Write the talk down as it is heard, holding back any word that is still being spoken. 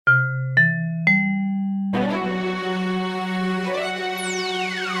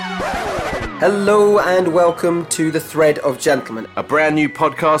Hello and welcome to The Thread of Gentlemen, a brand new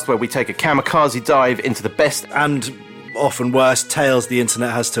podcast where we take a kamikaze dive into the best and often worse tales the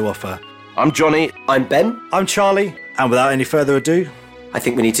internet has to offer. I'm Johnny. I'm Ben. I'm Charlie. And without any further ado, I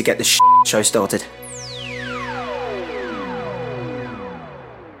think we need to get this show started.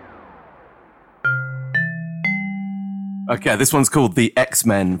 Okay, this one's called The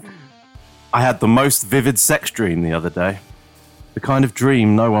X-Men. I had the most vivid sex dream the other day. The kind of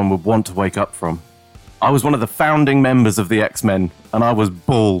dream no one would want to wake up from. I was one of the founding members of the X-Men, and I was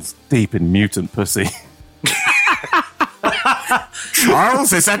balls deep in mutant pussy.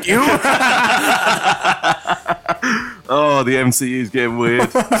 Charles, is that you? Oh, the MCU's getting weird.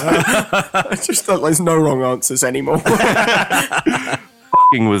 I just thought there's no wrong answers anymore. Fucking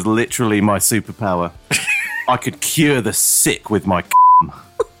was literally my superpower. I could cure the sick with my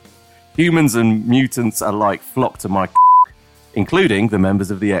Humans and mutants alike flocked to my including the members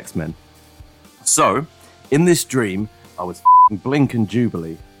of the X-Men. So, in this dream, I was Blink and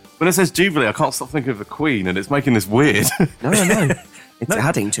Jubilee. When it says Jubilee, I can't stop thinking of the Queen, and it's making this weird. No. It's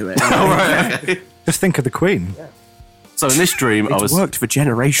adding to it. All right. Okay. Just think of the Queen. Yeah. So in this dream, It's worked for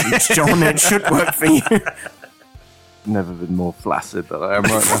generations, John. It should work for you. Never been more flaccid than I am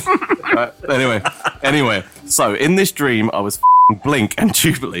right now. Anyway. So in this dream, I was Blink and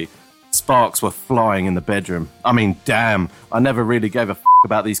Jubilee. Sparks were flying in the bedroom. I mean, damn, I never really gave a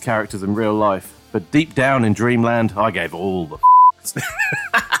about these characters in real life. But deep down in Dreamland, I gave all the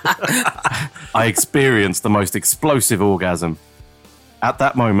I experienced the most explosive orgasm. At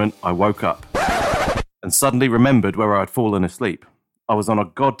that moment, I woke up and suddenly remembered where I had fallen asleep. I was on a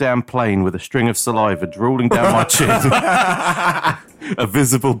goddamn plane with a string of saliva drooling down my chin, a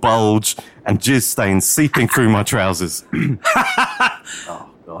visible bulge, and jizz stains seeping through my trousers. Oh,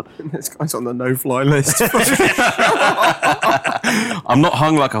 God. This guy's on the no-fly list. I'm not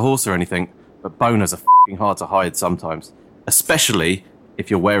hung like a horse or anything, but boners are f***ing hard to hide sometimes, especially if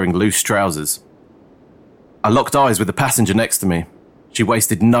you're wearing loose trousers. I locked eyes with the passenger next to me. She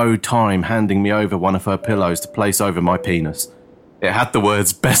wasted no time handing me over one of her pillows to place over my penis. It had the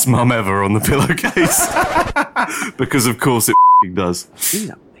words, "Best mum ever" on the pillowcase. Because of course it f***ing does. He's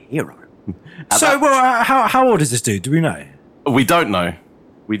a hero. How old is this dude? Do we know? We don't know.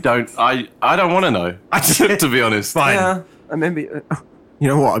 We don't. I don't want to know, to be honest. Fine. Yeah, I remember... you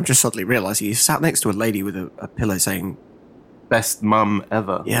know what? I'm just suddenly realising he sat next to a lady with a pillow saying... Best mum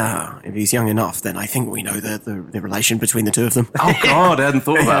ever. Yeah, if he's young enough, then I think we know the relation between the two of them. Oh, God, I hadn't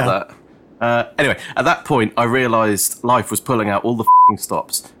thought about that. Anyway, at that point, I realised life was pulling out all the f***ing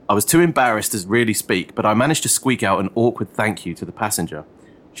stops. I was too embarrassed to really speak, but I managed to squeak out an awkward thank you to the passenger.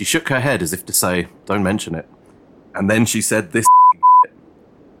 She shook her head as if to say, "Don't mention it." And then she said this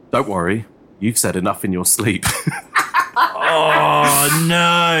 "Don't worry, you've said enough in your sleep." Oh,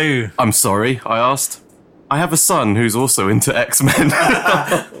 no. I'm sorry, I asked. I have a son who's also into X-Men.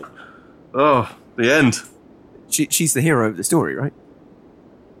 Oh, the end. She's the hero of the story, right?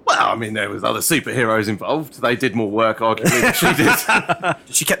 Well, I mean, there was other superheroes involved. They did more work, arguably, than she did.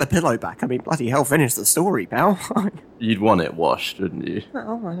 She kept the pillow back. I mean, bloody hell, finish the story, pal. You'd want it washed, wouldn't you?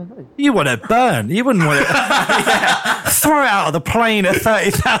 Oh, I don't know. You want it burned. You wouldn't want it... Throw it out of the plane at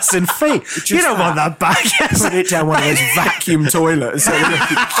 30,000 feet. You don't want that back. Put it down one of those vacuum toilets.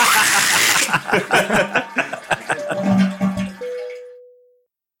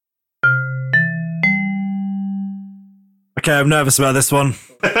 Okay, I'm nervous about this one.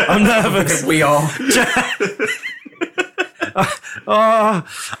 I'm nervous. We are.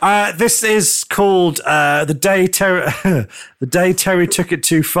 This is called The Day Terry Took It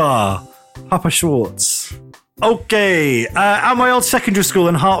Too Far. Papa Schwartz. Okay, at my old secondary school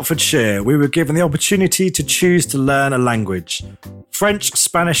in Hertfordshire, we were given the opportunity to choose to learn a language. French,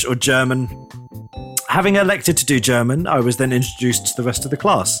 Spanish or German. Having elected to do German, I was then introduced to the rest of the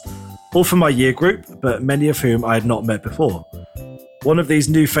class. All from my year group, but many of whom I had not met before. One of these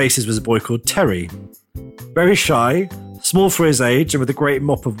new faces was a boy called Terry. Very shy, small for his age, and with a great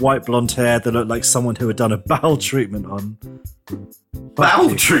mop of white blonde hair that looked like someone who had done a bowel treatment on.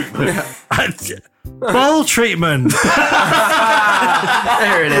 Bowel treatment? Bowel treatment! There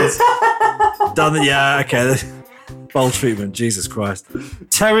it is. Done. Yeah, okay. Bowel treatment, Jesus Christ.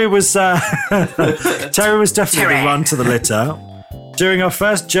 Terry was definitely the run to the litter. During our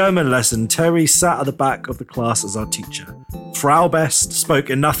first German lesson, Terry sat at the back of the class as our teacher. Frau Best spoke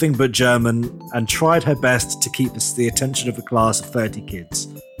in nothing but German and tried her best to keep the attention of the class of 30 kids.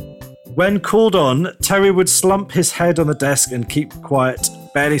 When called on, Terry would slump his head on the desk and keep quiet,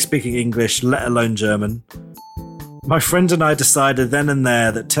 barely speaking English, let alone German. My friend and I decided then and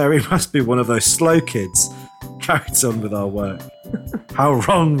there that Terry must be one of those slow kids. Carried on with our work. How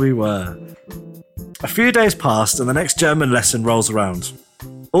wrong we were. A few days passed and the next German lesson rolls around.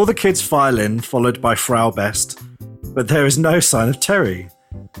 All the kids file in, followed by Frau Best, but there is no sign of Terry.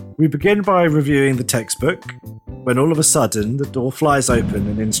 We begin by reviewing the textbook, when all of a sudden the door flies open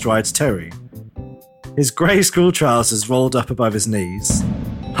and in strides Terry. His grey school trousers rolled up above his knees,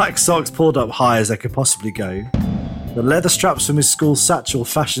 black socks pulled up high as they could possibly go, the leather straps from his school satchel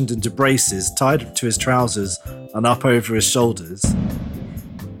fashioned into braces tied to his trousers and up over his shoulders.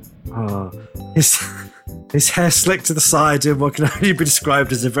 His hair slicked to the side in what can only be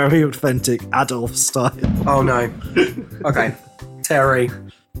described as a very authentic Adolf style. Oh no. Okay. Terry.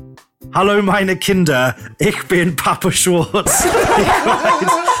 Hallo meine Kinder, ich bin Papa Schwartz.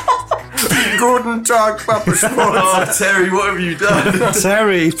 Guten Tag, Papa Schwartz. Oh, Terry, what have you done?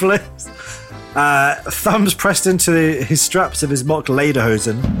 Terry, please. Thumbs pressed into his straps of his mock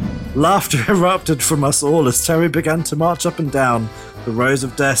lederhosen. Laughter erupted from us all as Terry began to march up and down the rows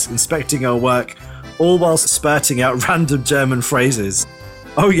of desks inspecting our work, all whilst spurting out random German phrases.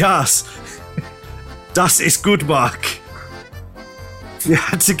 Oh yes, das ist gut, Mark. You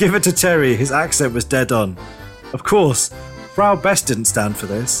had to give it to Terry, his accent was dead on. Of course, Frau Best didn't stand for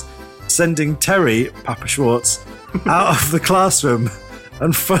this, sending Terry, Papa Schwartz, out of the classroom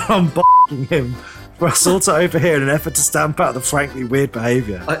and full-on b***ing him for us all to overhear in an effort to stamp out the frankly weird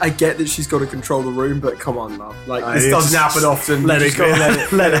behaviour. I get that she's got to control the room, but come on, love. Like, I this need doesn't to happen often. let You it just gotta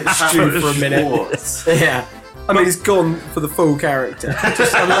go. let it stew for a minute. Schwartz. Yeah. I mean, he's gone for the full character.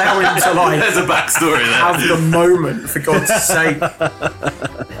 Just allow him to, like, There's a backstory there. have the moment, for God's sake.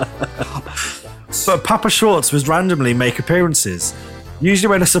 But Papa Schwartz would randomly make appearances, usually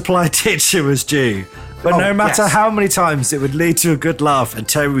when a supply teacher was due. But no matter how many times, it would lead to a good laugh and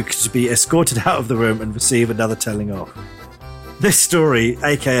Terry could be escorted out of the room and receive another telling off. This story,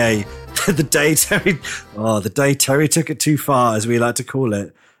 aka the day Terry took it too far, as we like to call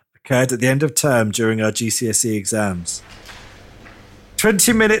it, occurred at the end of term during our GCSE exams.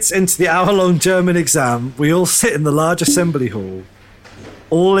 20 minutes into the hour-long German exam, we all sit in the large assembly hall,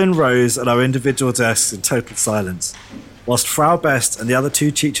 all in rows at our individual desks in total silence, whilst Frau Best and the other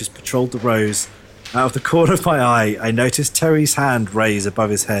two teachers patrolled the rows. Out of the corner of my eye, I noticed Terry's hand raise above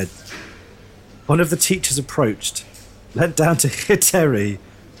his head. One of the teachers approached, leant down to hit Terry,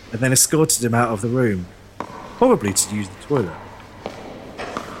 and then escorted him out of the room, probably to use the toilet.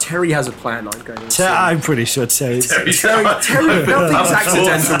 Terry has a plan, I'm going to say. I'm pretty sure Terry's... Terry, nothing's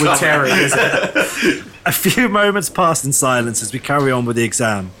accidental with Terry, is it? A few moments passed in silence as we carry on with the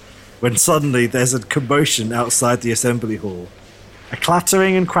exam, when suddenly there's a commotion outside the assembly hall. A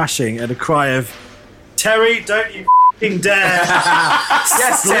clattering and crashing and a cry of, "Terry, don't you f***ing dare!"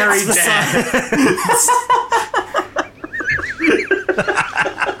 Yes, Terry, dare.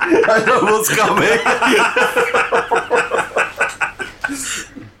 I know what's coming.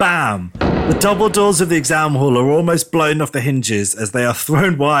 Bam! The double doors of the exam hall are almost blown off the hinges as they are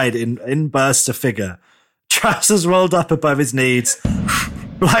thrown wide in bursts of figure. Trousers rolled up above his knees,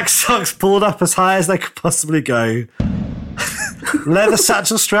 black socks pulled up as high as they could possibly go, leather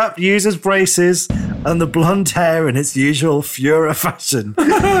satchel strap used as braces, and the blonde hair in its usual Fuhrer fashion. So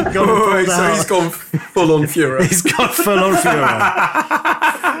he's gone full on Fuhrer. He's got full on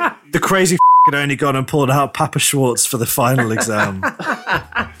Fuhrer. The crazy had only gone and pulled out Papa Schwartz for the final exam.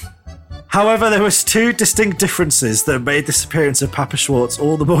 However, there was two distinct differences that made this appearance of Papa Schwartz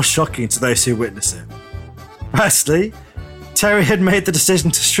all the more shocking to those who witnessed it. Firstly, Terry had made the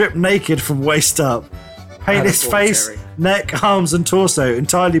decision to strip naked from waist up, paint his face, Terry. neck, arms and torso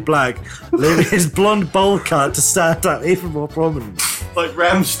entirely black, leaving his blonde bowl cut to stand out even more prominent. Like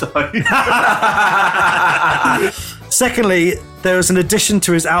Rammstein. Secondly, there was an addition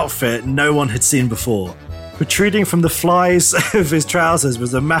to his outfit no one had seen before. Protruding from the flies of his trousers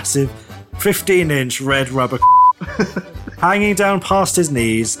was a massive 15-inch red rubber hanging down past his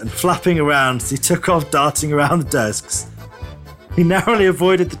knees and flapping around as he took off darting around the desks. He narrowly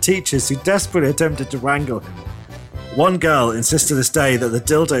avoided the teachers who desperately attempted to wrangle him. One girl insists to this day that the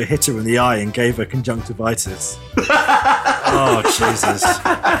dildo hit her in the eye and gave her conjunctivitis. Oh, Jesus.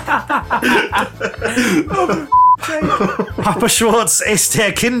 Papa Schwartz ist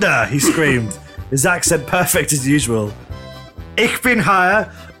der Kinder, he screamed, his accent perfect as usual. Ich bin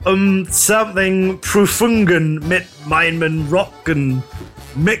hier, something prüfungen mit meinem Rocken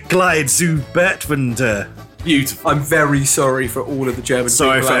Mitglied zu bettwenden. Beautiful. I'm very sorry for all of the German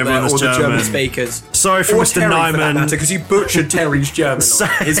Sorry people for out there, everyone that's all the German German. speakers. Sorry for Or Mr. Terry, for that Nyman. matter, because you butchered Terry's German.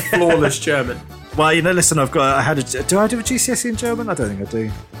 Sorry. His flawless German. Well, you know, listen, do I do a GCSE in German? I don't think I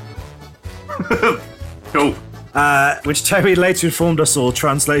do. Cool. Which Terry later informed us all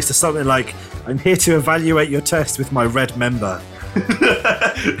translates to something like, "I'm here to evaluate your test with my red member."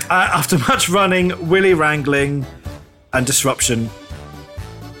 After much running, willy wrangling, and disruption,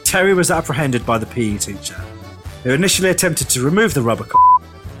 Terry was apprehended by the PE teacher, who initially attempted to remove the rubber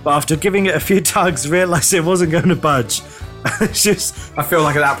but after giving it a few tugs, realised it wasn't going to budge. I feel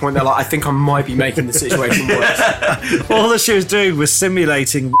like at that point they're like, I think I might be making the situation worse. All that she was doing was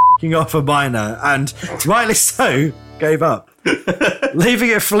simulating off a minor, and rightly so, gave up,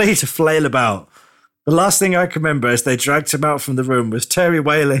 leaving it free to flail about. The last thing I can remember as they dragged him out from the room was Terry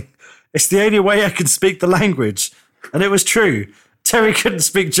wailing, "It's the only way I can speak the language." And it was true. Terry couldn't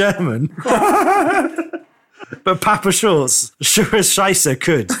speak German. But Papa Schwartz, sure as Scheisse,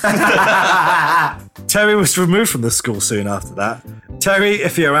 could. Terry was removed from the school soon after that. Terry,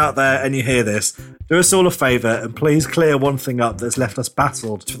 if you're out there and you hear this, do us all a favour and please clear one thing up that's left us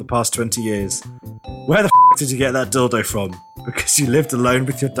baffled for the past 20 years. Where the did you get that dildo from? Because you lived alone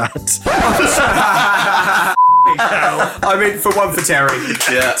with your dad. I mean, for Terry.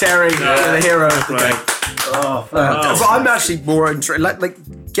 Yeah. Terry, the hero of the game. But I'm actually more interested. Like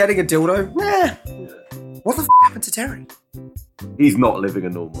getting a dildo? Nah. What the happened to Terry? He's not living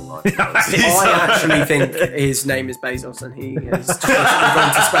a normal life. I actually think his name is Bezos and he has just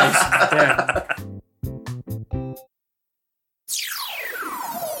gone to space. Yeah.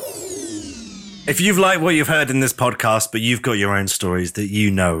 If you've liked what you've heard in this podcast, but you've got your own stories that you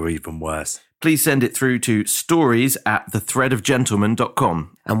know are even worse, Please send it through to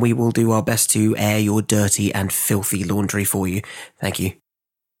stories@thethreadofgentleman.com. And we will do our best to air your dirty and filthy laundry for you. Thank you.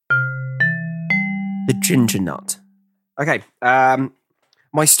 The ginger nut. Okay,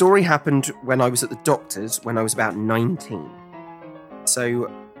 my story happened when I was at the doctor's when I was about 19.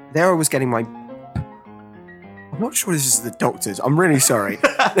 So there I was getting my... I'm not sure this is the doctor's. I'm really sorry.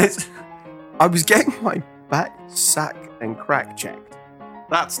 I was getting my back, sack and crack checked.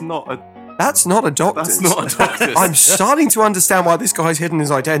 That's not a doctor's. That's not a doctor's. I'm starting to understand why this guy's hidden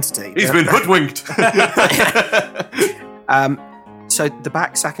his identity. He's been hoodwinked. So the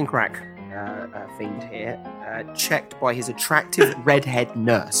back, sack and crack fiend here, checked by his attractive redhead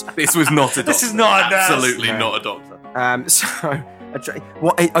nurse. This was not a doctor. This is not a nurse. Absolutely No. not a doctor.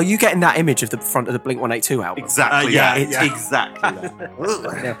 What are you getting that image of the front of the Blink-182 album? Exactly. yeah, It's yeah. exactly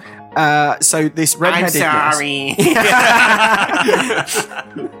that. So this redheaded nurse.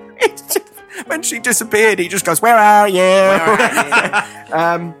 When she disappeared, he just goes, "Where are you?"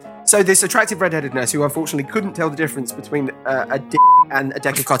 So this attractive redheaded nurse, who unfortunately couldn't tell the difference between a dick and a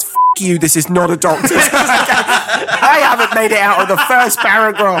deck of cards. F*** you, this is not a doctor. I haven't made it out of the first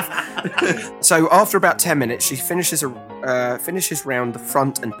paragraph. So after about 10 minutes, she finishes round the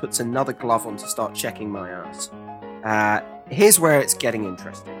front and puts another glove on to start checking my ass. Here's where it's getting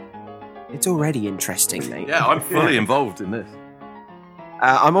interesting. It's already interesting, mate. Yeah, I'm fully involved in this.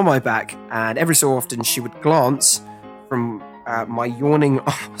 I'm on my back, and every so often she would glance from my yawning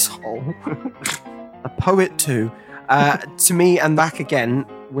arsehole, a poet too, to me and back again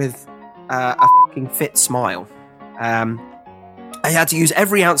with a fucking fit smile. I had to use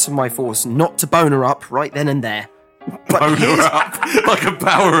every ounce of my force not to bone her up right then and there. Bone her up like a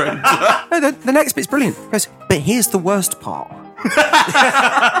Power Ranger. No, the next bit's brilliant. It goes, but here's the worst part.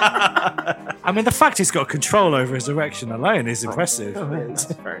 I mean, the fact he's got control over his erection alone is impressive. That's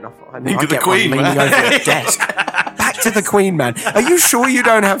fair enough. I Think I of the get Queen, one leaning man. over a desk. Back to the Queen, man. Are you sure you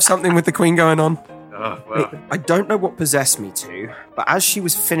don't have something with the Queen going on? I don't know what possessed me to, but as she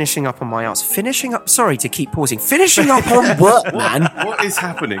was finishing up on my ass, sorry to keep pausing, finishing up on what, man? What is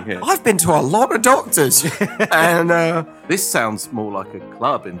happening here? I've been to a lot of doctors, and This sounds more like a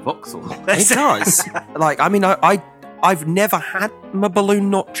club in Vauxhall. it does. Like, I mean, I've never had my balloon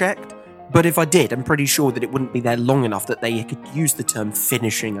not checked, but if I did, I'm pretty sure that it wouldn't be there long enough that they could use the term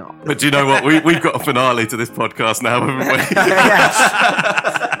finishing up. But do you know what? We've got a finale to this podcast now, haven't we?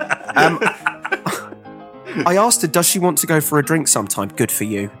 I asked her, does she want to go for a drink sometime? Good for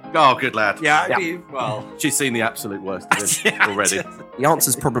you. Oh, good lad. Yeah. Well, she's seen the absolute worst of him already. The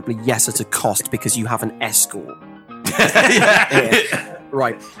answer's probably yes at a cost because you have an escort.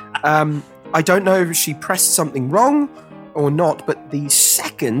 Right. I don't know if she pressed something wrong or not, but the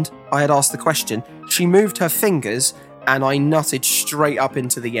second I had asked the question, she moved her fingers and I nutted straight up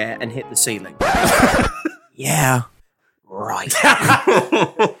into the air and hit the ceiling. Yeah. Right.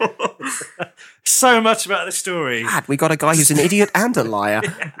 So much about the story. Dad, we got a guy who's an idiot and a liar.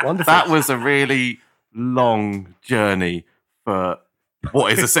 Wonderful. That was a really long journey for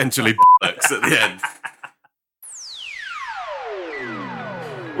what is essentially bollocks at the end.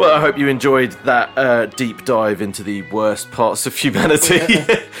 Well, I hope you enjoyed that deep dive into the worst parts of humanity.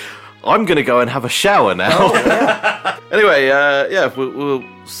 I'm going to go and have a shower now. Anyway, we'll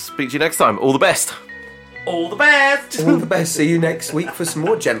speak to you next time. All the best. All the best. All the best. See you next week for some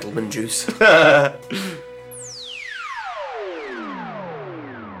more gentleman juice.